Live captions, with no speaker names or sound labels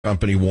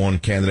company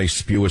warned candidates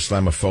spew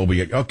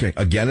Islamophobia. Okay,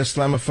 again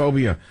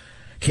Islamophobia.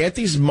 Can't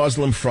these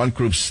Muslim front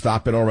groups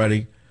stop it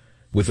already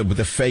with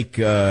the fake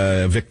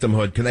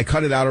victimhood? Can they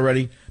cut it out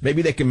already?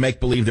 Maybe they can make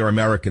believe they're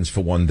Americans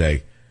for one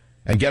day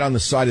and get on the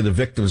side of the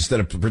victims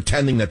instead of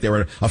pretending that they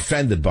were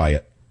offended by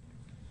it.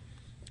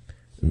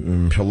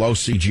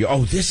 Pelosi,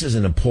 oh, this is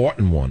an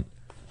important one.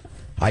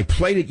 I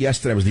played it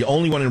yesterday. I was the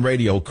only one in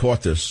radio who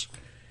caught this,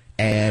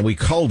 and we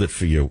culled it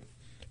for you.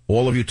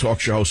 All of you talk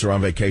show hosts are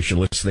on vacation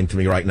listening to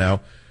me right now.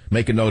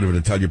 Make a note of it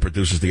and tell your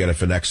producers to get it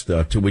for next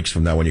 2 weeks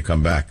from now when you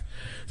come back.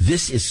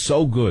 This is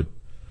so good.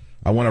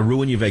 I want to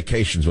ruin your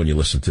vacations when you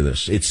listen to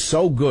this. It's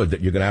so good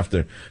that you're going to have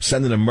to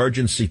send an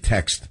emergency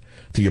text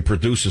to your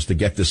producers to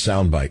get this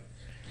soundbite.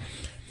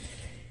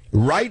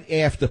 Right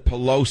after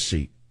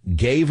Pelosi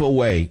gave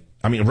away,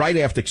 Paul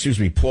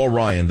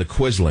Ryan, the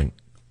Quisling,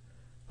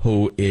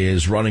 who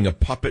is running a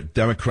puppet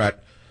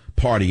Democrat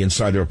party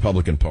inside the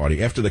Republican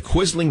Party. After the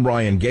Quisling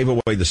Ryan gave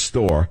away the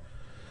store,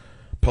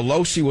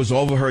 Pelosi was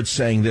overheard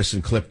saying this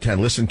in clip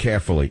 10. Listen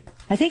carefully.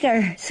 I think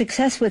our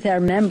success with our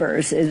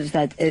members is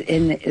that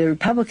in the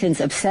Republicans'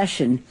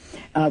 obsession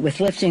with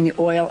lifting the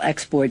oil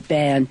export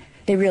ban,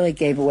 they really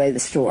gave away the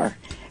store.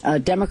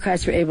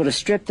 Democrats were able to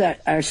strip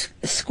our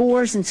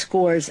scores and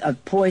scores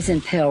of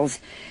poison pills,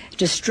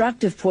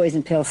 destructive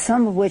poison pills,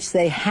 some of which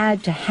they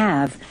had to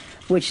have,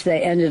 which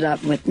they ended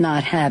up with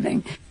not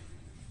having.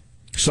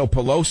 So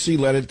Pelosi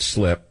let it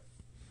slip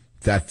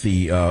that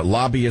the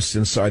lobbyists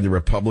inside the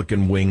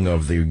Republican wing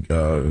of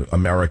the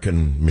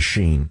American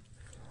machine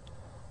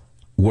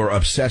were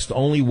obsessed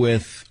only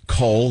with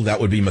coal.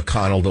 That would be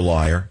McConnell, the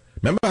liar.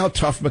 Remember how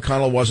tough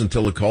McConnell was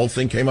until the coal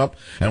thing came up?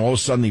 And all of a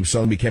sudden he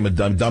suddenly became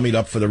dummied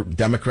up for the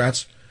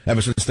Democrats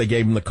ever since they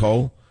gave him the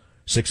coal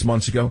 6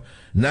 months ago.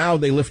 Now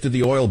they lifted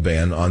the oil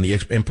ban on the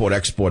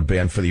import-export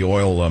ban for the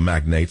oil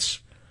magnates.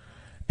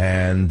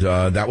 And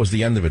that was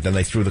the end of it. Then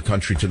they threw the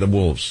country to the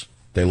wolves.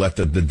 They let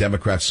the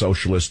Democrat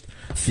socialist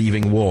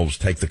thieving wolves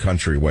take the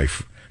country away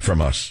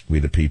from us, we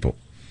the people.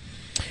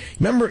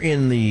 Remember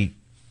in the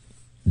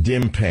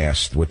dim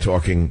past, we're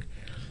talking,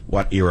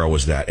 what era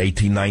was that?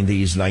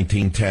 1890s,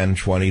 1910,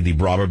 20, the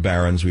robber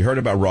barons. We heard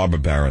about robber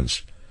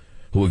barons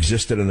who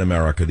existed in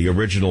America, the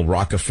original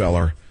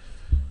Rockefeller,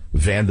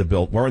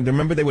 Vanderbilt.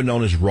 Remember they were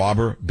known as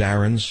robber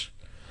barons?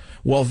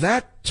 Well,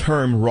 that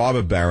term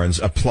robber barons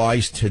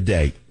applies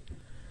today.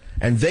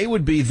 And they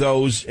would be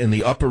those in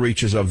the upper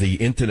reaches of the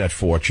internet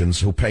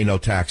fortunes who pay no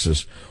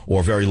taxes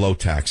or very low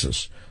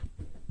taxes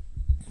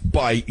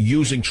by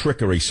using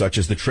trickery such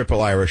as the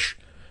Triple Irish,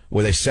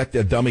 where they set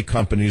their dummy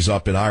companies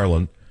up in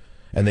Ireland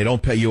and they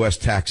don't pay U.S.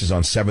 taxes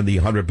on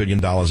 $70, $100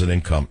 billion in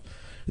income.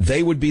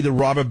 They would be the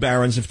robber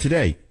barons of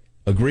today.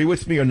 Agree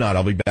with me or not?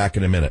 I'll be back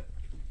in a minute.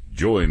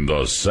 Join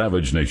the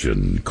Savage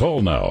Nation.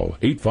 Call now,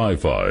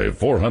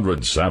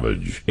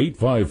 855-400-SAVAGE,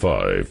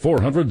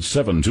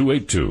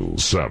 855-400-7282.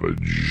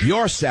 Savage.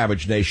 Your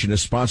Savage Nation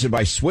is sponsored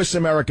by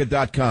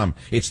SwissAmerica.com.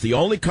 It's the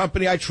only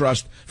company I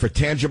trust for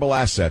tangible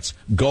assets,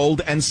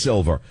 gold and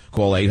silver.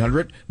 Call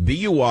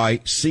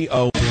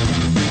 800-BUICO.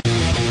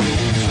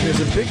 There's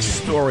a big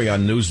story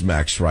on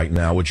Newsmax right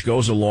now, which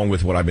goes along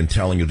with what I've been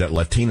telling you, that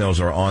Latinos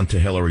are on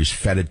to Hillary's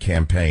fetid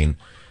campaign.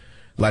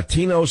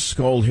 Latinos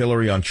scold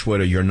Hillary on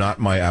Twitter, "You're not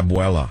my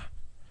abuela."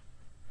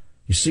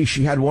 You see,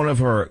 she had one of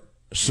her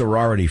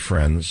sorority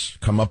friends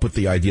come up with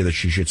the idea that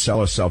she should sell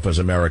herself as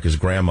America's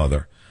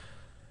grandmother.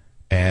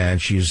 And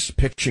she's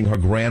pitching her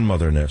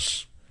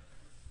grandmotherness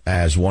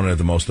as one of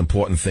the most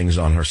important things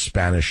on her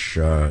Spanish,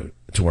 to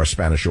our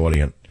Spanish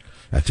audience,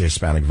 to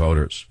Hispanic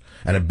voters.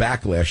 And a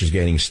backlash is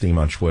gaining steam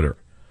on Twitter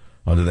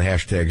under the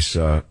hashtags,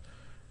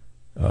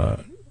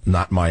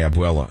 not my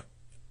abuela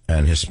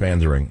and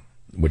Hispandering,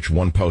 which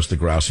one poster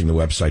grousing the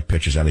website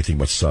pitches anything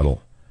but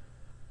subtle.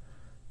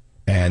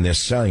 And they're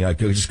selling, I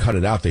could just cut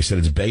it out. They said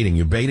it's baiting.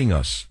 You're baiting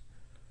us.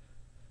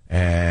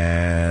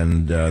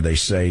 And they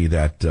say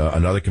that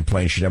another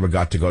complaint, she never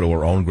got to go to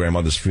her own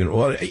grandmother's funeral.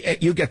 Well,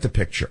 you get the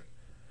picture.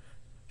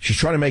 She's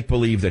trying to make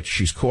believe that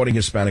she's courting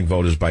Hispanic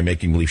voters by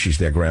making believe she's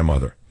their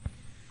grandmother.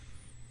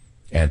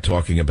 And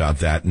talking about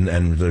that.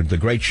 And the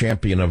great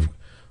champion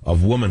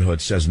of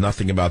womanhood says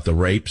nothing about the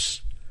rapes,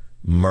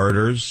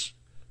 murders,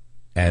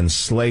 and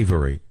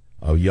slavery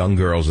of young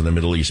girls in the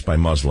Middle East by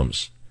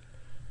Muslims.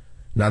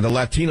 Now, the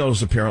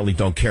Latinos apparently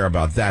don't care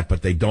about that,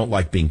 but they don't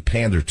like being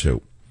pandered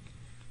to.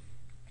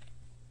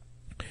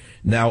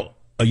 Now,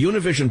 a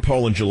Univision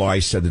poll in July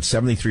said that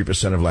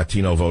 73% of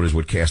Latino voters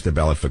would cast a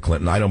ballot for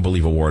Clinton. I don't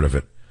believe a word of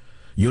it.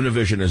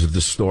 Univision is a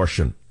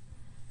distortion.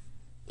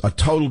 A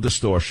total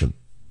distortion.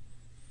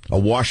 A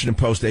Washington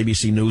Post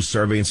ABC News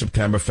survey in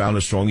September found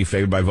her strongly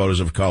favored by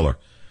voters of color.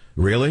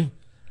 Really?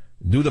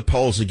 Do the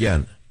polls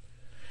again.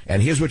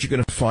 And here's what you're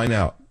going to find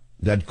out.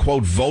 That,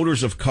 quote,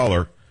 voters of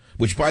color,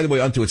 which, by the way,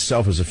 unto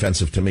itself is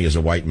offensive to me as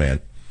a white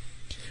man.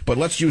 But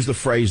let's use the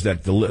phrase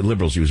that the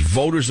liberals use.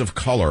 Voters of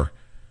color,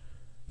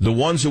 the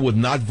ones who would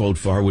not vote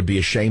for her would be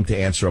ashamed to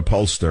answer a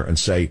pollster and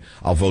say,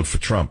 I'll vote for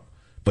Trump.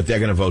 But they're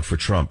going to vote for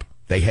Trump.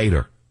 They hate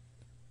her.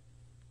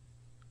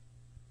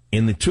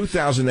 In the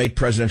 2008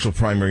 presidential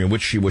primary in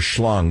which she was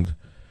schlonged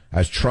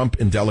As Trump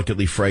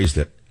indelicately phrased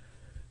it,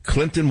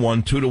 Clinton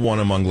won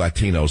 2-1 among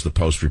Latinos, the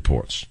Post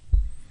reports.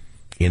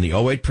 In the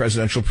 2008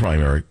 presidential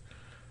primary,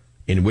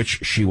 in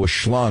which she was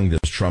schlonged,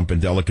 as Trump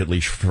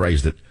indelicately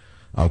phrased it,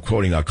 I'm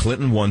quoting now,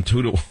 Clinton won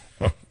 2-1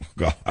 oh,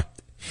 God,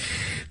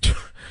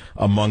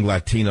 among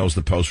Latinos,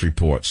 the Post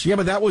reports. Yeah,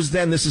 but that was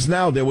then. This is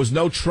now. There was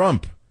no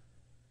Trump.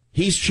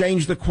 He's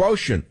changed the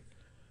quotient.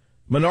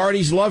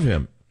 Minorities love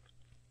him.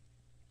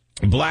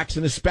 Blacks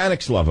and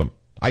Hispanics love him.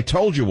 I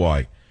told you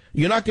why.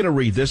 You're not going to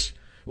read this.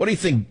 What do you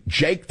think,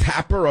 Jake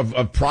Tapper of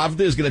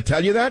Pravda is going to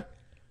tell you that?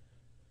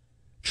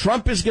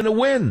 Trump is going to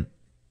win.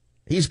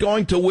 He's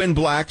going to win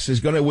blacks.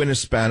 He's going to win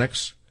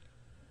Hispanics.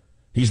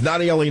 He's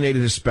not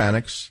alienated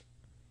Hispanics,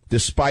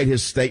 despite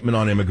his statement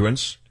on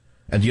immigrants.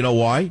 And you know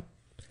why?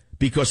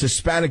 Because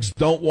Hispanics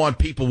don't want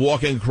people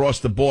walking across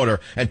the border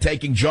and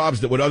taking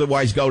jobs that would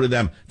otherwise go to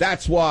them.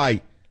 That's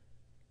why.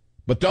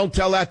 But don't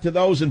tell that to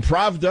those in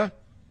Pravda.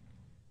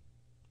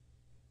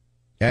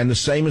 And the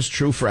same is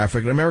true for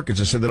African Americans.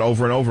 I said that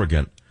over and over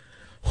again.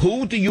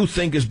 Who do you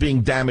think is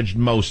being damaged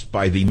most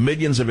by the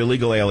millions of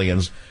illegal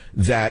aliens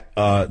that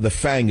the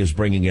FANG is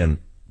bringing in?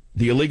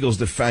 The illegals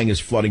that FANG is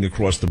flooding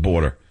across the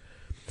border.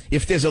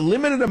 If there's a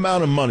limited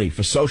amount of money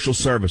for social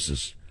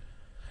services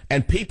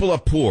and people are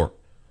poor,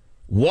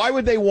 why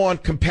would they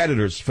want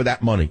competitors for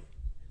that money?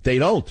 They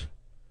don't.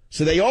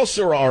 So they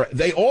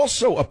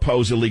also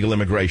oppose illegal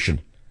immigration.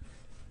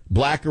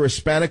 Black or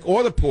Hispanic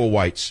or the poor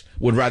whites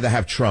would rather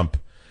have Trump.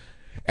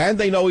 And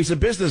they know he's a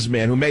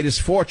businessman who made his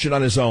fortune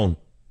on his own.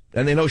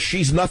 And they know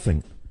she's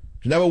nothing.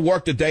 She's never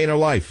worked a day in her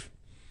life.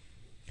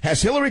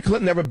 Has Hillary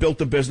Clinton ever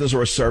built a business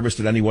or a service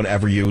that anyone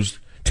ever used?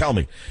 Tell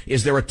me,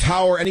 is there a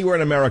tower anywhere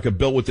in America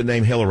built with the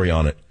name Hillary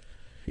on it?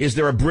 Is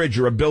there a bridge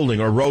or a building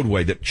or a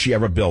roadway that she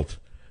ever built?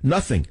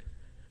 Nothing.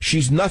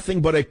 She's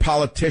nothing but a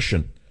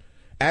politician.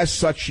 As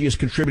such, she has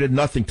contributed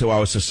nothing to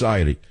our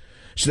society.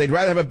 So they'd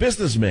rather have a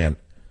businessman.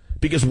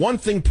 Because one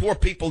thing poor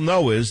people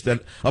know is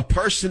that a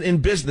person in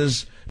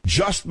business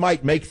just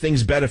might make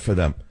things better for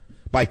them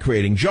by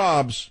creating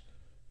jobs.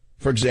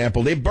 For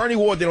example, Bernie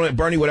Ward, they don't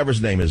Bernie whatever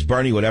his name is,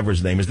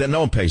 then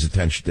no one pays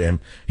attention to him.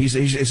 He's a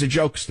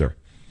jokester.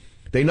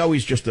 They know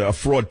he's just a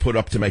fraud put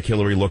up to make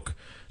Hillary look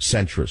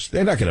centrist.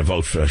 They're not going to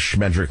vote for a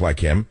schmendrick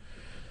like him.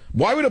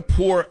 Why would a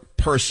poor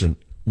person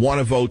want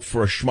to vote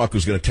for a schmuck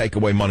who's going to take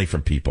away money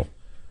from people?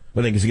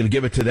 I think, is he going to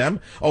give it to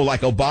them? Oh,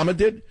 like Obama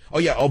did? Oh,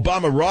 yeah,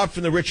 Obama robbed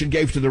from the rich and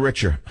gave to the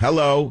richer.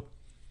 Hello.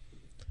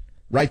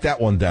 Write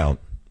that one down.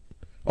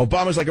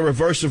 Obama's like a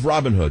reverse of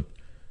Robin Hood.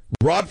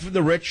 Robbed from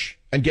the rich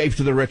and gave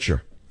to the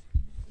richer.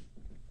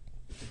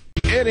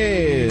 It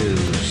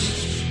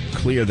is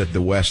clear that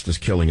the West is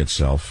killing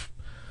itself.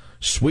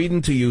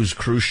 Sweden to use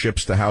cruise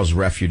ships to house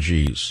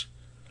refugees.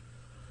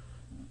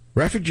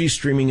 Refugees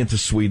streaming into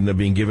Sweden are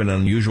being given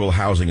an unusual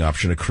housing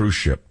option, a cruise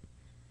ship.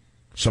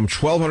 Some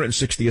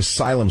 1,260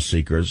 asylum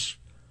seekers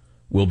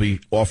will be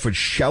offered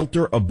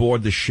shelter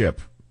aboard the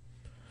ship.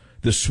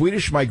 The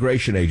Swedish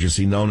migration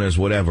agency, known as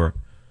whatever,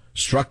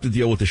 struck the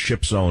deal with the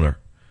ship's owner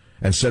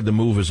and said the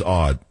move is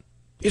odd.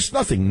 It's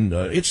nothing.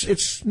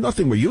 It's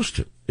nothing we're used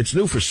to. It's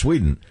new for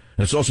Sweden,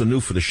 and it's also new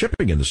for the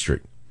shipping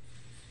industry.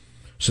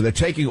 So they're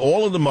taking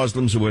all of the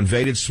Muslims who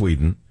invaded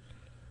Sweden,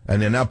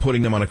 and they're now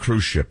putting them on a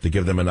cruise ship to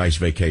give them a nice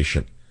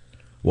vacation,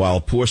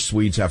 while poor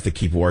Swedes have to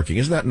keep working.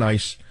 Isn't that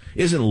nice?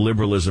 Isn't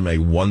liberalism a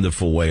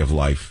wonderful way of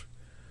life?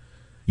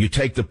 You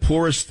take the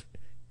poorest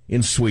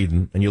in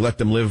Sweden and you let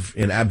them live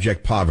in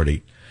abject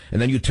poverty,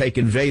 and then you take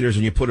invaders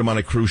and you put them on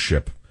a cruise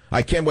ship.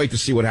 I can't wait to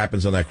see what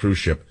happens on that cruise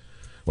ship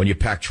when you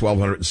pack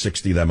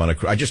 1,260 of them on a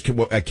cruise.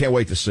 I can't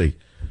wait to see.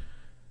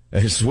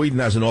 Sweden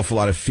has an awful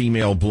lot of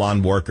female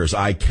blonde workers.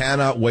 I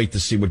cannot wait to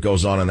see what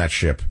goes on that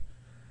ship.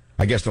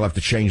 I guess they'll have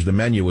to change the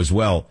menu as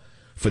well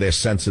for their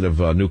sensitive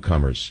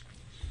newcomers.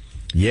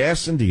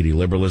 Yes, indeedy,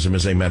 liberalism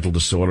is a mental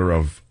disorder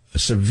of a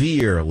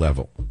severe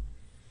level.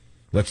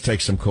 Let's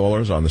take some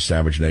callers on the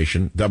Savage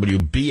Nation.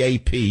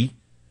 WBAP.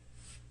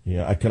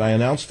 Yeah, can I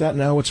announce that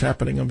now? What's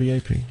happening on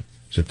BAP?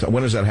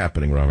 When is that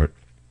happening, Robert?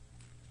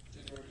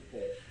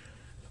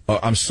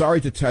 I'm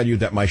sorry to tell you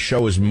that my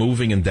show is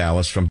moving in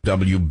Dallas from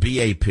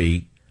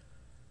WBAP,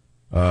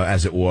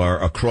 as it were,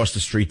 across the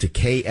street to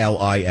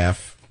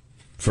KLIF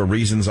for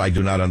reasons I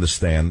do not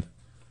understand.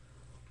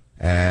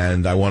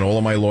 And I want all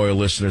of my loyal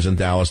listeners in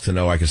Dallas to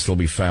know I can still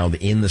be found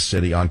in the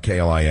city on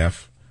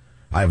KLIF.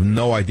 I have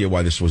no idea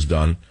why this was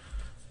done.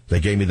 They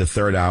gave me the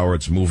third hour.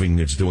 It's moving.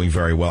 It's doing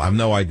very well. I have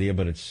no idea,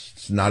 but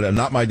it's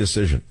not my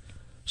decision.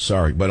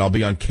 Sorry, but I'll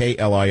be on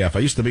KLIF. I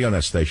used to be on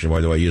that station,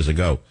 by the way, years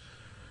ago.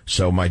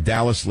 So my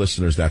Dallas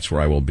listeners, that's where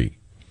I will be.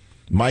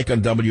 Mike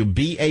on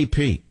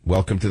WBAP.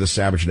 Welcome to the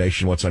Savage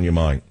Nation. What's on your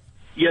mind?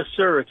 Yes,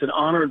 sir. It's an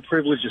honor and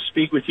privilege to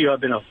speak with you.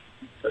 I've been a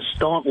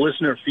staunch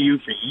listener for you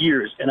for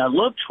years, and I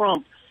love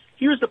Trump.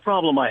 Here's the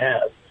problem I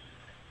have.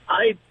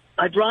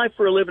 I drive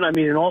for a living. I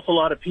meet an awful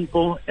lot of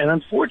people, and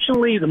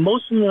unfortunately, the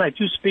most of them that I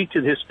do speak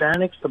to, the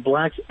Hispanics, the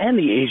blacks, and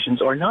the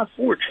Asians, are not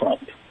for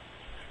Trump.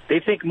 They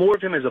think more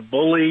of him as a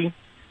bully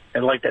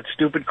and like that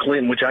stupid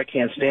Clinton, which I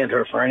can't stand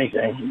her for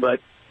anything.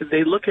 But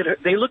they look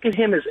at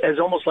him as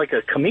almost like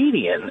a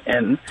comedian.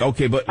 And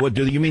okay, but what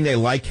do you mean? They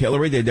like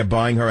Hillary? They're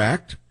buying her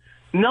act?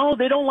 No,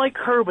 they don't like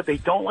her, but they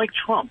don't like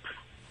Trump.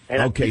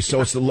 And okay,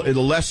 so it's the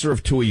lesser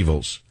of two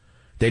evils.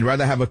 They'd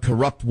rather have a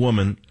corrupt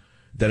woman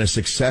than a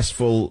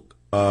successful,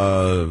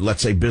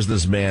 let's say,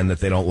 businessman that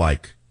they don't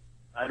like.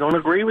 I don't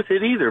agree with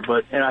it either,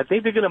 and I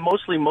think they're going to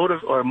mostly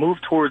move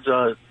towards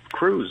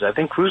Cruz. I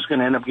think Cruz is going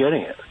to end up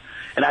getting it.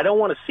 And I don't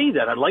want to see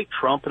that. I like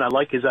Trump, and I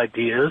like his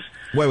ideas.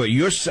 Wait,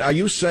 are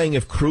you saying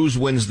if Cruz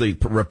wins the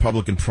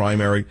Republican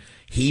primary,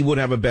 he would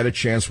have a better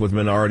chance with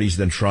minorities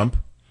than Trump?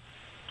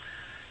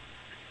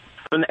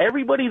 From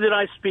everybody that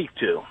I speak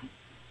to.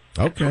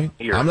 Okay.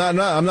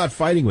 I'm not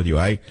fighting with you.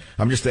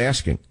 I'm just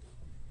asking.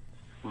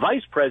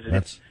 Vice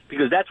president,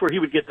 because that's where he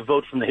would get the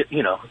vote from the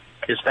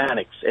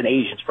Hispanics and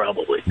Asians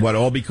probably. What,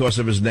 all because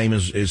of his name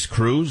is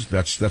Cruz?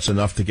 That's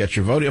enough to get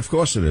your vote? Of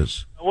course it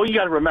is. Well, you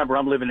got to remember,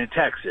 I'm living in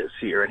Texas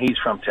here, and he's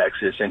from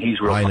Texas, and he's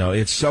real. I know.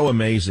 It's so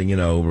amazing,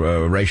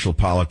 racial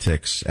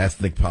politics,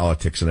 ethnic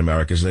politics in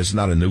America. It's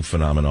not a new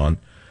phenomenon.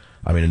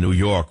 I mean, in New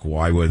York,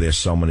 why were there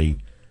so many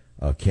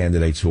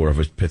candidates who are of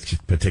a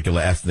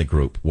particular ethnic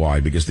group? Why?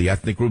 Because the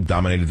ethnic group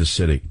dominated the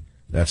city.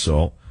 That's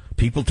all.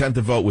 People tend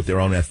to vote with their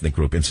own ethnic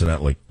group,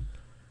 incidentally.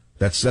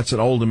 That's an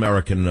old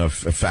American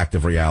fact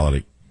of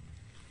reality.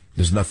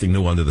 There's nothing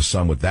new under the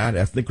sun with that.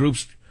 Ethnic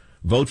groups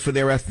vote for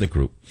their ethnic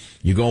group.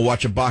 You go and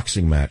watch a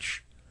boxing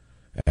match,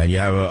 and you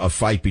have a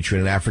fight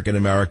between an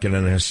African-American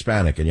and a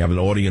Hispanic, and you have an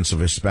audience of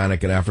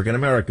Hispanic and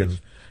African-Americans.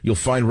 You'll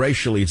find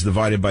racially it's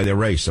divided by their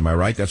race. Am I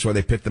right? That's why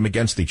they pit them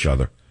against each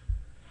other.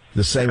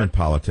 The same in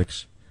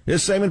politics. The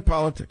same in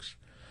politics.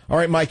 All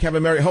right, Mike,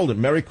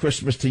 Merry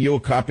Christmas to you. A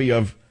copy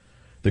of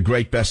the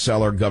great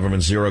bestseller,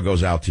 Government Zero,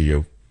 goes out to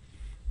you.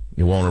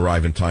 It won't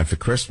arrive in time for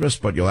Christmas,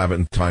 but you'll have it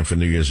in time for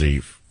New Year's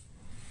Eve.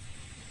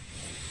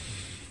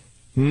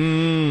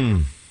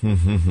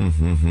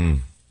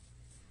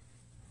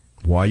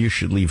 Why you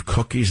should leave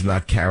cookies,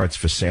 not carrots,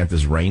 for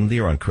Santa's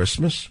reindeer on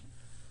Christmas?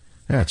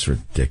 That's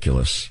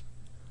ridiculous.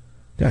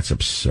 That's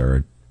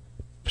absurd.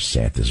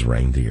 Santa's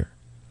reindeer.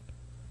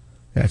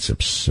 That's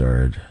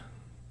absurd.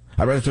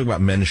 I'd rather talk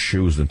about men's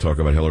shoes than talk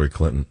about Hillary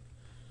Clinton.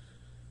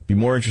 It'd be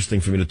more interesting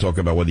for me to talk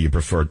about whether you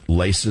prefer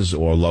laces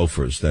or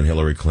loafers than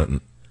Hillary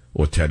Clinton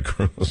or Ted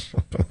Cruz.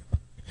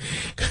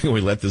 Can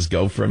we let this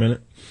go for a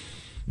minute?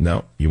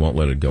 No, you won't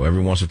let it go.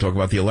 Everyone wants to talk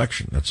about the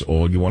election. That's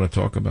all you want to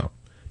talk about.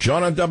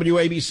 John on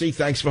WABC,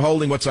 thanks for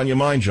holding. What's on your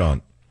mind,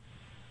 John?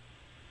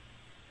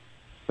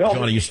 Well,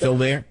 John, are you still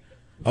there?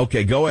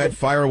 Okay, go ahead.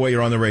 Fire away.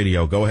 You're on the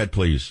radio. Go ahead,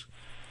 please.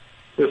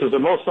 This is the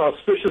most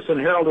auspicious and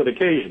heralded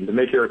occasion to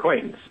make your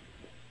acquaintance.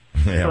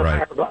 Yeah,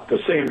 right. About the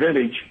same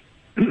vintage.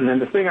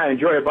 And the thing I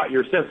enjoy about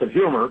your sense of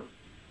humor,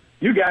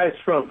 you guys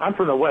I'm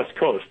from the West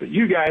Coast, but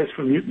you guys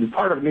from the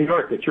part of New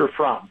York that you're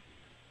from,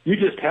 you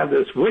just have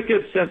this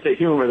wicked sense of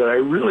humor that I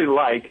really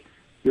like.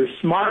 You're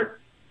smart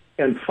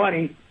and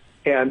funny,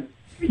 and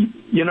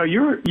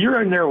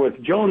you're in there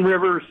with Joan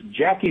Rivers,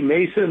 Jackie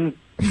Mason.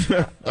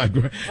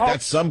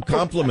 That's some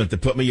compliment to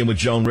put me in with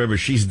Joan Rivers.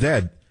 She's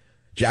dead.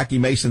 Jackie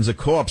Mason's a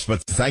corpse,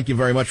 but thank you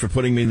very much for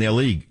putting me in their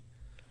league.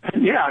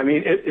 Yeah, I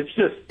mean, it's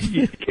just,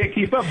 you can't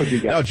keep up with you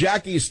guys. No,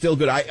 Jackie is still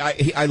good.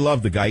 I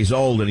love the guy. He's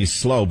old and he's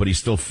slow, but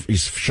he's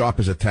sharp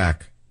as a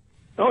tack.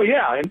 Oh,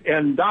 yeah,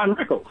 and Don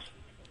Rickles.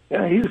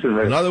 Yeah, he's in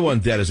there. Another one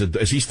dead.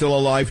 Is he still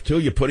alive, too?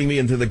 You're putting me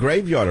into the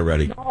graveyard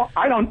already. No,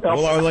 I don't know.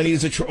 All I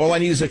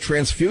need is a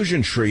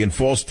transfusion tree and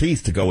false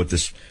teeth to go with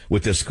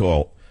this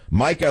call.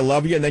 Mike, I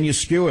love you, and then you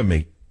skewing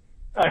me.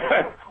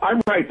 I'm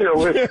right there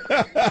with you.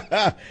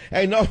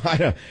 Hey, no, I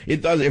don't.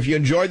 It does. If you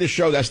enjoy the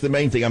show, that's the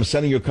main thing. I'm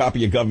sending you a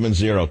copy of Government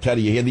Zero.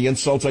 Teddy, you hear the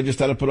insults I just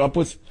had to put up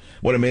with?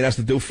 What it made us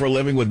to do for a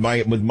living with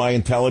my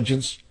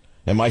intelligence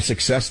and my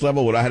success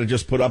level? What I had to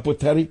just put up with,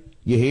 Teddy?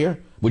 You hear?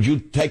 Would you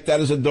take that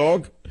as a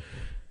dog?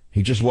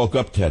 He just woke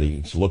up,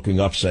 Teddy. He's looking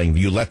up saying,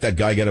 you let that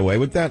guy get away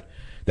with that?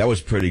 That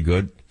was pretty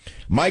good.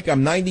 Mike,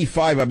 I'm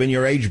 95. I'm in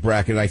your age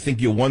bracket. I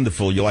think you're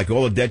wonderful. You're like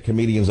all the dead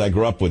comedians I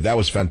grew up with. That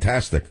was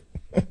fantastic.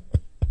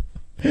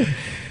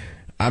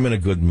 I'm in a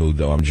good mood,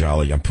 though. I'm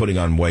jolly. I'm putting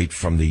on weight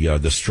from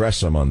the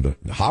stress I'm under.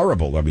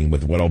 Horrible. I mean,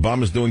 with what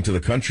Obama's doing to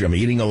the country, I'm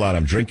eating a lot.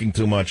 I'm drinking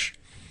too much.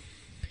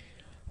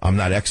 I'm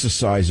not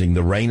exercising.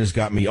 The rain has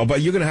got me. Oh,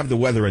 but you're going to have the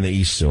weather in the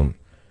East soon.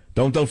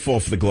 Don't fall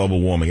for the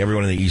global warming.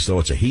 Everyone in the East,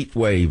 it's a heat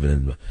wave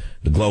and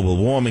the global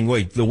warming.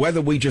 Wait, the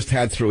weather we just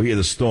had through here,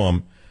 the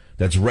storm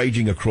that's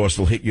raging across,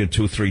 will hit you in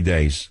 2-3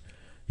 days.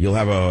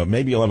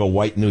 Maybe you'll have a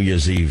white New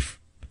Year's Eve.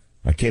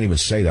 I can't even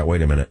say that.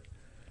 Wait a minute.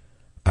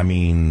 I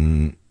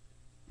mean,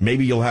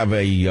 maybe you'll have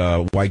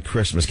a white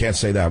Christmas. Can't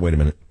say that. Wait a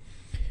minute.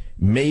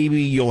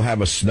 Maybe you'll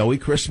have a snowy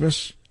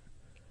Christmas.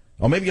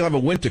 Or maybe you'll have a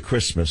winter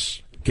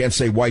Christmas. Can't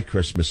say white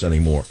Christmas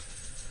anymore.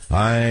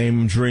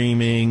 I'm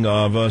dreaming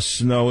of a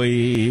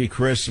snowy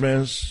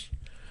Christmas.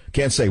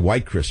 Can't say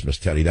white Christmas,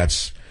 Teddy.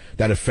 That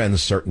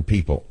offends certain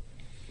people.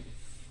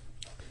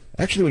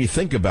 Actually, when you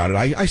think about it,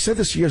 I said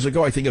this years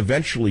ago, I think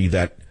eventually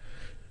that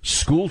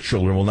school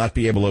children will not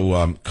be able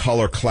to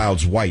color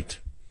clouds white.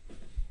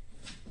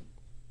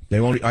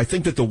 I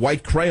think that the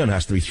white crayon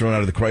has to be thrown out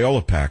of the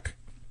Crayola pack.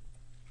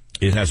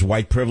 It has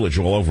white privilege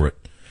all over it.